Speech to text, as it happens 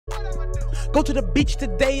Go to the beach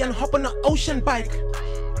today and hop on an ocean bike.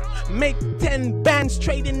 Make 10 bands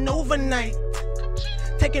trading overnight.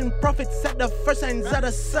 Taking profits at the first signs of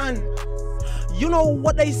the sun. You know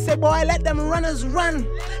what they say, boy, let them runners run.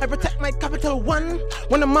 I protect my capital one.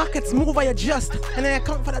 When the markets move, I adjust, and I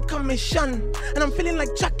account for that commission. And I'm feeling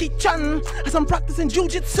like Jackie Chan as I'm practicing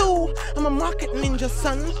jiu-jitsu. I'm a market ninja,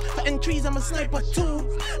 son. For entries, I'm a sniper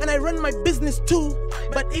too. And I run my business too.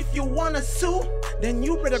 But if you wanna sue, then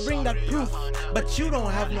you better bring that proof. But you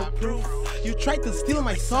don't have no proof. You tried to steal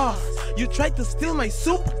my sauce. You tried to steal my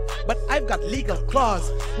soup. But I've got legal clause.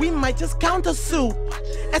 We might just counter sue.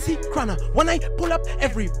 EssiCrana, when I pull up,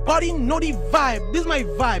 everybody know the vibe. This is my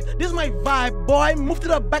vibe, this is my vibe, boy. Move to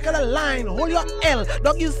the back of the line, hold your L.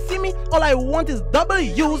 Dog, you see me? All I want is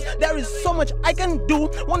W's. There is so much I can do.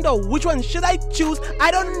 Wonder which one should I choose?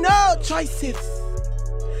 I don't know. Choices.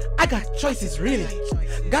 I got choices, really.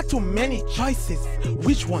 Got too many choices.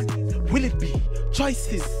 Which one will it be?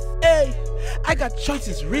 Choices. Hey, I got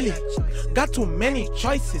choices, really. Got too many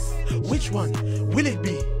choices. Which one will it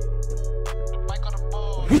be?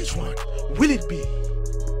 Which one will it be?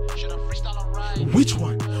 Which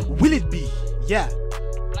one will it be? Yeah.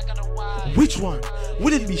 Which one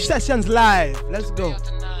will it be? Sessions live. Let's go.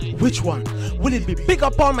 Which one will it be? Big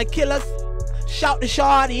up all my killers. Shout the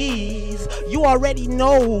shorties. You already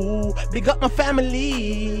know. Big up my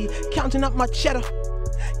family. Counting up my cheddar.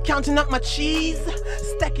 Counting up my cheese,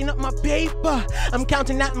 stacking up my paper. I'm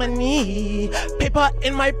counting that money. Paper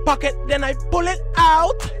in my pocket, then I pull it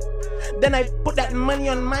out. Then I put that money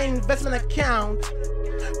on my investment account.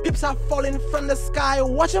 Pips are falling from the sky,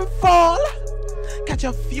 watch them fall. Catch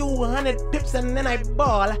a few hundred pips and then I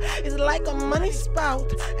ball. It's like a money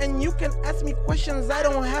spout. And you can ask me questions, I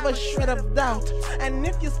don't have a shred of doubt. And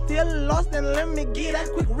if you're still lost, then let me get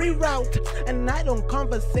that quick reroute. And I don't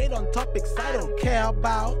conversate on topics I don't care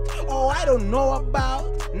about, or I don't know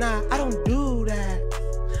about. Nah, I don't do that.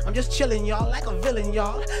 I'm just chilling, y'all, like a villain,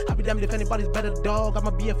 y'all. I'll be damned if anybody's better, dog. I'ma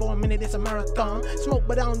be here for a minute, it's a marathon. Smoke,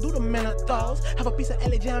 but I don't do the menthols. Have a piece of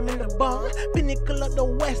LA jam in the bar. Pinnacle of the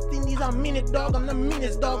West Indies, I mean it, dog. I'm the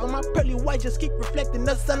meanest, dog. And my pearly white just keep reflecting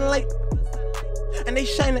the sunlight. And they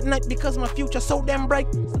shine at night because my future's so damn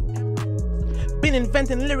bright. Been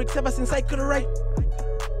inventing lyrics ever since I could write.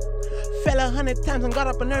 Fell 100 times and got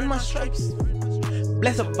up and earned my stripes.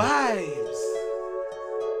 Blessed vibes.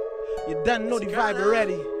 You done know the vibe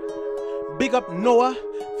already. Big up Noah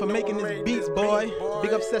for making these beats, boy.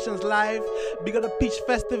 Big up Sessions Live. Big up the Peach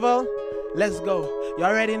Festival. Let's go. You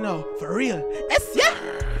already know. For real. Yes, yeah.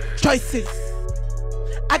 Choices.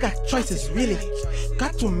 I got choices, really.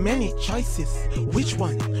 Got too many choices. Which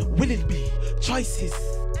one will it be? Choices.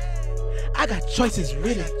 I got choices,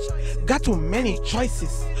 really. Got too many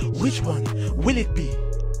choices. Which one will it be?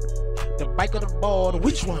 The bike or the board.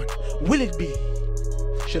 Which one will it be?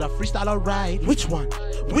 Should I freestyle or ride? Which one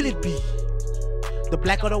will it be? The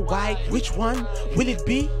black or the white? Which one will it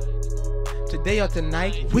be? Today or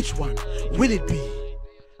tonight? Which one will it be?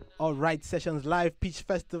 All right, Sessions Live, Peach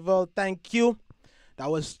Festival. Thank you. That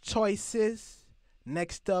was Choices.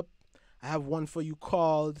 Next up, I have one for you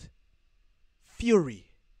called Fury.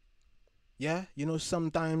 Yeah, you know,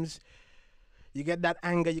 sometimes you get that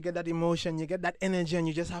anger, you get that emotion, you get that energy, and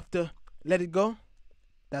you just have to let it go.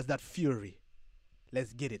 That's that fury.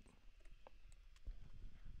 Let's get it.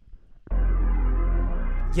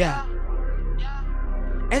 Yeah.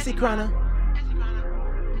 EssiCrana.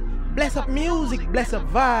 Bless up music, bless up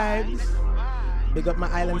vibes. Big up my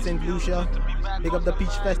island St. Lucia. Big up the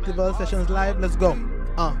Peach Festival, Sessions Live. Let's go.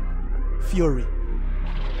 Fury.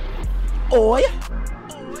 Oh yeah.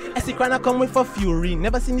 EssiCrana come with for fury.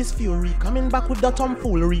 Never seen this fury. Coming back with the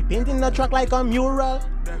tomfoolery. Painting the track like a mural.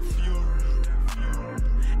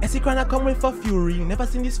 EssiCrana come with for fury. Never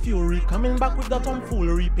seen this fury. Coming back with the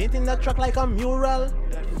tomfoolery. Painting the track like a mural.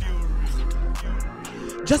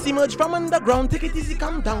 Just emerge from underground, take it easy,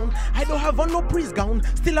 calm down. I don't have on no priest gown,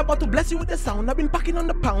 still about to bless you with the sound. I've been packing on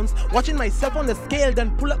the pounds, watching myself on the scale,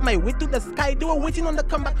 then pull up my way to the sky. They were waiting on the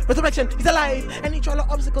comeback, resurrection is alive. Any trial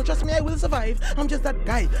or obstacle, trust me, I will survive. I'm just that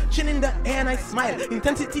guy, chin in the air and I smile.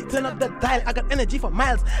 Intensity, turn up the dial, I got energy for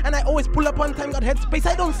miles. And I always pull up on time, got headspace,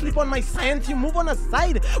 I don't sleep on my science. You move on a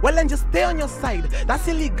side, well then just stay on your side. That's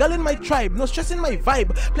illegal in my tribe, no stress in my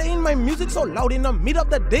vibe. Playing my music so loud in the middle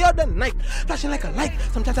of the day or the night. Flashing like a light,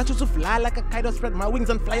 sometimes I choose to fly like a kite or spread my wings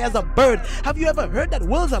and fly as a bird. Have you ever heard that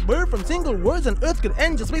world's a bird from single words and earth could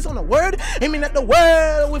end just based on a word? Aiming at the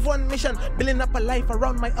world with one mission, building up a life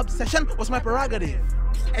around my obsession was my prerogative.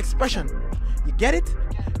 Expression, you get it?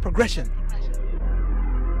 Progression.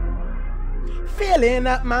 Filling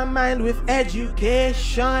up my mind with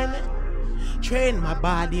education. Train my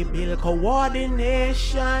body, build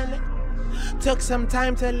coordination. Took some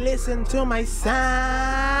time to listen to my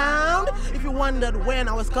sound. If you wondered when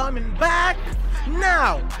I was coming back,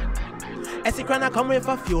 now EssiCrana come with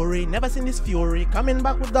a fury. Never seen this fury. Coming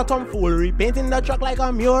back with the tomfoolery. Painting the track like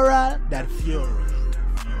a mural. That fury.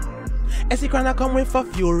 EssiCrana come with a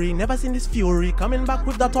fury. Never seen this fury. Coming back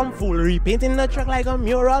with the tomfoolery. Painting the track like a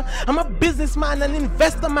mural. I'm a businessman, an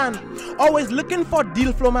investor man. Always looking for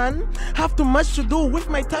deal flow, man. Have too much to do with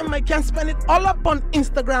my time. I can't spend it all up on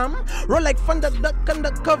Instagram. Roll like Thunder Duck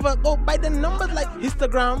undercover. Go by the numbers like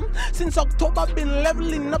histogram. Since October, been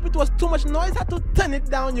leveling up. It was too much noise. Had to turn it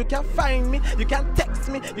down. You can't find me. You can't text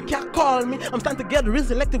me. You can't call me. I'm starting to get real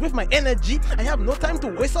selective with my energy. I have no time to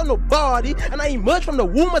waste on nobody. And I emerge from the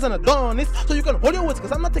womb as an Adonis. So you can hold your words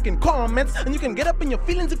because I'm not taking comments. And you can get up in your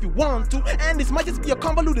feelings if you want to. And this might just be a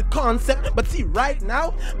convoluted concept. But see, right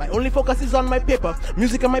now, my only focus is on my paper.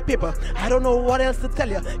 Music on my paper. I don't know what else to tell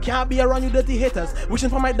you. Can't be around you dirty haters.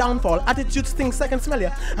 Wishing for my downfall. Attitude stinks, I can smell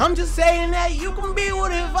you. I'm just saying that you can be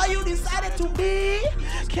whatever you decided to be.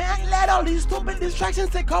 Can't let all these stupid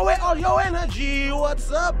distractions take away all your energy.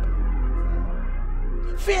 What's up?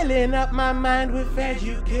 Filling up my mind with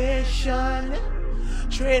education.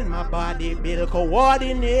 Train my body, build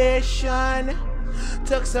coordination.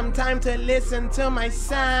 Took some time to listen to my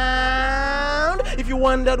sound. If you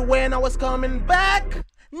wondered when I was coming back,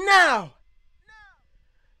 now.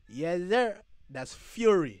 Yes, sir. That's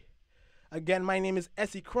Fury. Again, my name is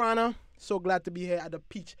EssiCrana. So glad to be here at the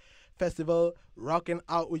Peach Festival, rocking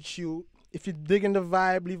out with you. If you're digging the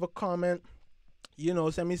vibe, leave a comment. You know,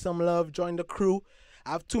 send me some love, join the crew.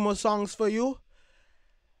 I have 2 more songs for you.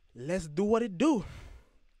 Let's do what it do.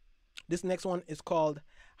 This next one is called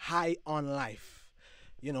High on Life.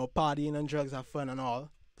 You know, partying and drugs are fun and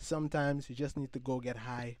all. Sometimes you just need to go get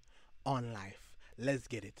high on life. Let's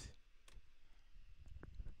get it.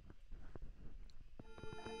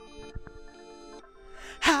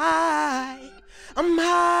 High, I'm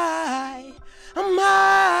high, I'm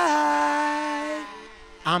high,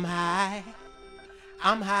 I'm high,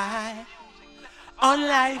 I'm high on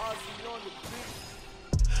life.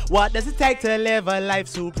 What does it take to live a life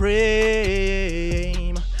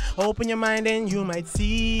supreme? Open your mind and you might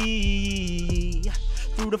see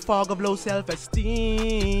through the fog of low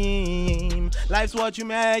self-esteem. Life's what you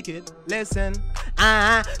make it. Listen,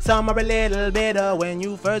 some are a little bitter when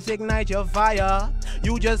you first ignite your fire.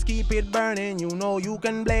 You just keep it burning, you know you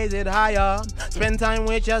can blaze it higher. Spend time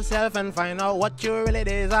with yourself and find out what you really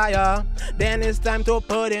desire. Then it's time to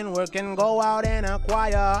put in work and go out and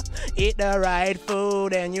acquire. Eat the right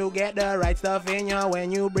food and you get the right stuff in you.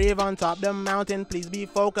 When you breathe on top the mountain, please be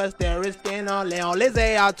focused. There is thinner, Leon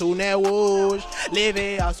Lizzie, a tourne whoosh. Live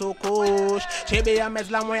a so couche. Chibi a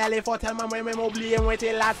meslam where I live for tell me when we m'oublier when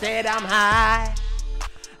till I said I'm high.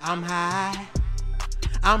 I'm high.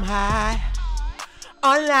 I'm high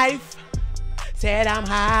on life. Said I'm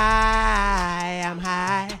high. I'm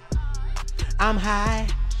high. I'm high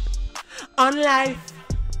on life.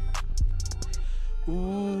 Ooh,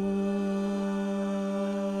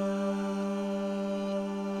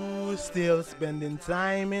 still spending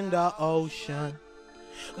time in the ocean.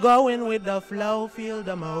 Going with the flow, feel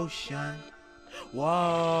the motion.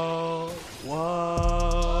 Whoa,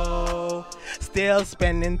 whoa. Still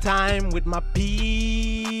spending time with my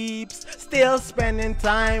peeps. Still spending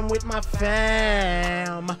time with my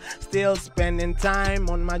fam. Still spending time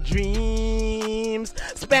on my dreams.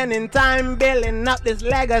 Spending time building up this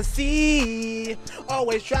legacy.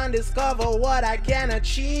 Always trying to discover what I can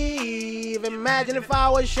achieve. Imagine if I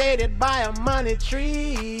was shaded by a money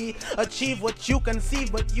tree. Achieve what you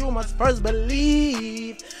conceive, but you must first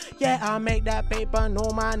believe. Yeah, I make that paper,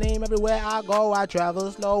 know my name everywhere I go. I travel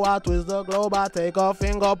slow, I twist the globe, I take a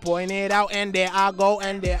finger, point it out, and there I go,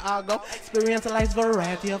 and there I go. Experience a life's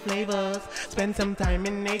variety of flavors. Spend some time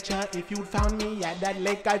in nature. If you'd found me at that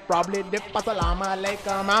lake, I'd probably dip Assalamu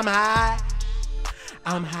alaikum. I'm high.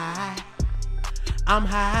 I'm high. I'm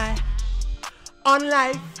high on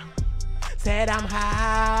life. Said I'm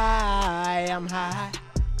high. I'm high.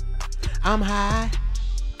 I'm high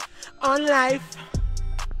on life.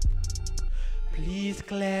 Please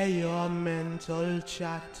clear your mental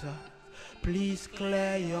chatter. Please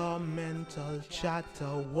clear your mental chatter.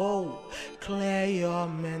 Whoa, clear your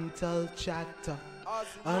mental chatter.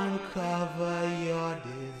 Uncover your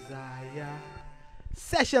desire.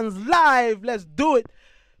 Sessions live. Let's do it.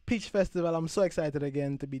 Peach Festival. I'm so excited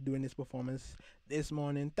again to be doing this performance this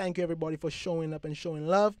morning. Thank you everybody for showing up and showing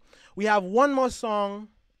love. We have one more song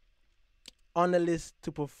on the list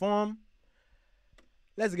to perform.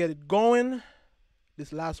 Let's get it going.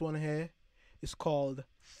 This last one here is called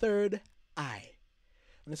Third I.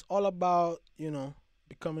 And it's all about,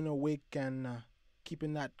 becoming awake and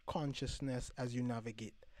keeping that consciousness as you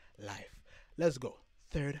navigate life. Let's go.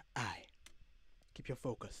 Third eye. Keep your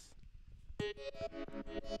focus.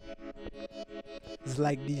 It's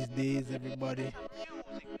like these days, everybody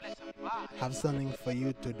have something for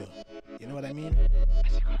you to do. You know what I mean?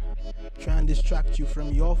 Try and distract you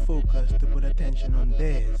from your focus to put attention on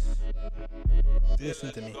theirs.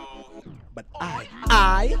 Listen to me. But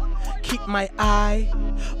I keep my eye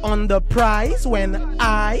on the prize when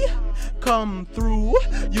I come through.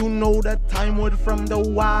 You know the time word from the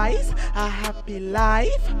wise. A happy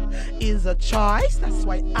life is a choice. That's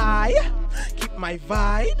why I keep my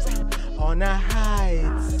vibes on a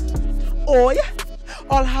heights. Oh yeah.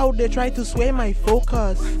 All how they try to sway my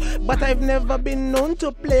focus, but I've never been known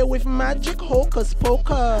to play with magic hocus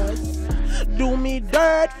pocus. Do me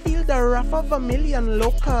dirt, feel the wrath of a million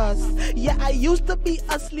locusts. Yeah, I used to be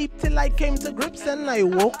asleep till I came to grips and I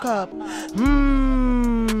woke up.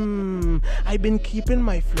 I've been keeping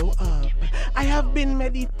my flow up. I have been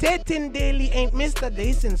meditating daily, ain't missed a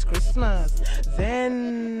day since Christmas.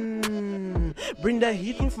 Then bring the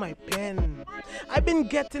heat with my pen. I've been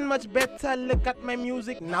getting much better, look at my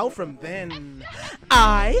music now from then.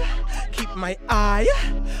 I keep my eye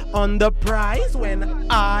on the prize when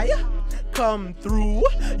I come through.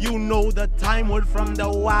 You know the time word from the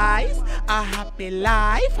wise. A happy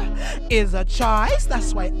life is a choice.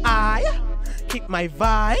 That's why I keep my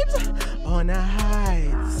vibes on a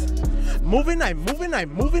heights. Moving, I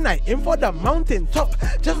aim for the mountain top.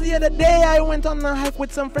 Just the other day I went on a hike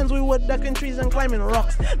with some friends. We were ducking trees and climbing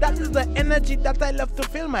rocks. That is the energy that I love to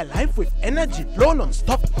fill my life with. Energy flow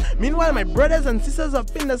non-stop. Meanwhile my brothers and sisters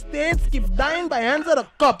up in the States keep dying by hands of the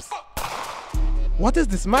cops. What is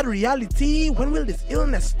this mad reality? When will this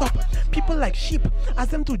illness stop? People like sheep,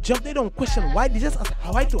 ask them to jump, they don't question why, they just ask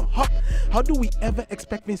how I to hop. How do we ever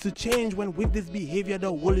expect things to change when with this behavior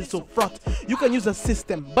the world is so fraught? You can use a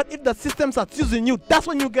system, but if the system starts using you, that's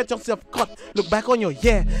when you get yourself caught. Look back on your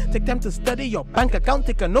year, take time to study your bank account,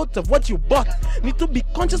 take a note of what you bought. Need to be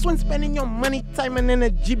conscious when spending your money, time and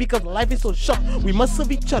energy, because life is so short. We must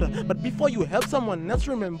serve each other, but before you help someone else,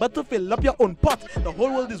 remember to fill up your own pot. The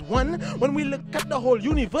whole world is one. When we look at the whole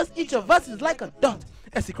universe, each of us is like a dot.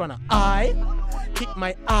 EssiCrana. I keep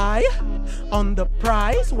my eye on the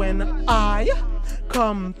prize when I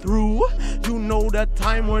come through. You know the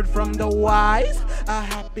time word from the wise. A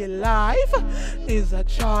happy life is a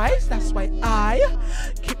choice. That's why I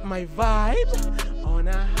keep my vibes on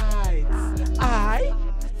a heights. I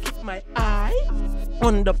keep my eye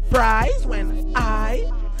on the prize when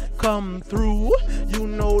I come through. You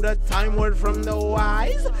know the time word from the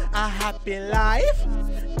wise. A happy life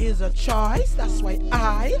is a choice. That's why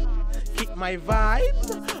I keep my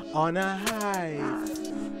vibes on a high.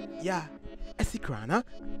 Yeah, EssiCrana,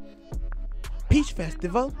 Peach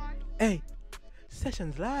Festival, hey,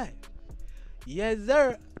 sessions live. Yes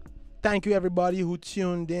sir. Thank you everybody who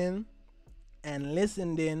tuned in and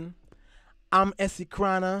listened in. I'm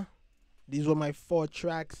EssiCrana. These were my 4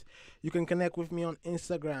 tracks. You can connect with me on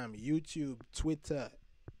Instagram, YouTube, Twitter,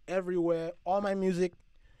 everywhere. All my music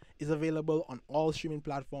is available on all streaming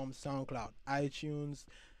platforms: SoundCloud, iTunes,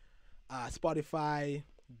 Spotify,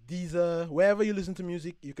 Deezer. Wherever you listen to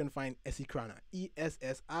music, you can find EssiCrana.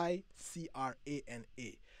 EssiCrana.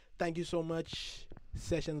 Thank you so much,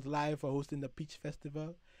 Sessions Live, for hosting the Peach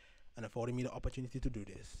Festival and affording me the opportunity to do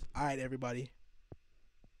this. All right, everybody.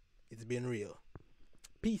 It's been real.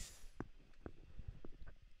 Peace.